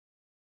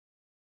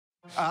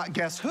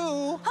Guess who?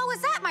 Oh,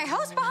 is that my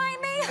host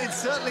behind me? It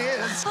certainly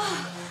is.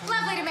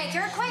 Lovely to make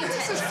your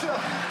acquaintance.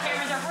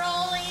 Cameras are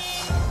rolling.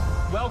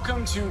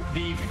 Welcome to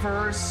the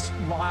first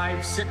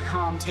live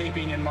sitcom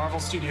taping in Marvel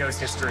Studios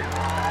history.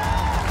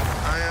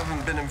 I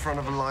haven't been in front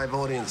of a live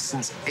audience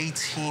since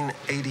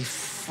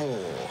 1884.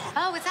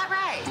 Oh, is that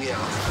right? Yeah.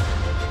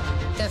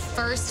 The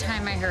first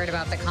time I heard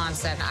about the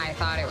concept, I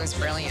thought it was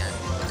brilliant.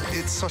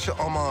 It's such an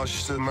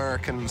homage to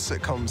American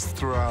sitcoms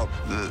throughout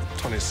the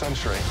 20th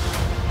century.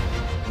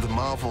 The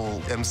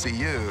Marvel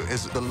MCU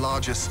is the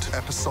largest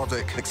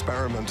episodic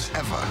experiment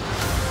ever.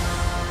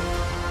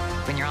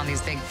 When you're on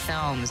these big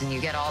films and you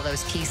get all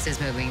those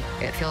pieces moving,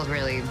 it feels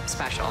really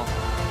special.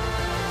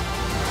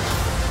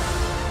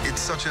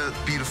 It's such a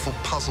beautiful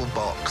puzzle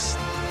box.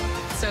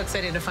 So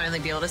excited to finally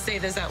be able to say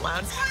this out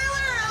loud.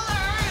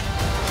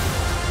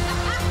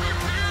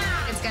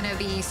 It's gonna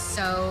be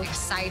so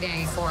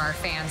exciting for our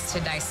fans to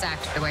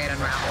dissect the way it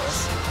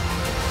unravels.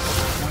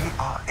 We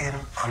are in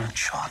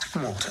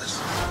uncharted waters.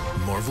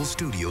 Marvel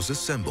Studios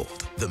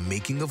assembled The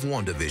Making of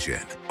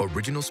WandaVision.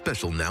 Original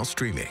special now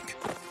streaming.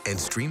 And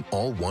stream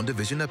all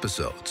WandaVision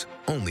episodes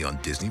only on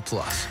Disney+.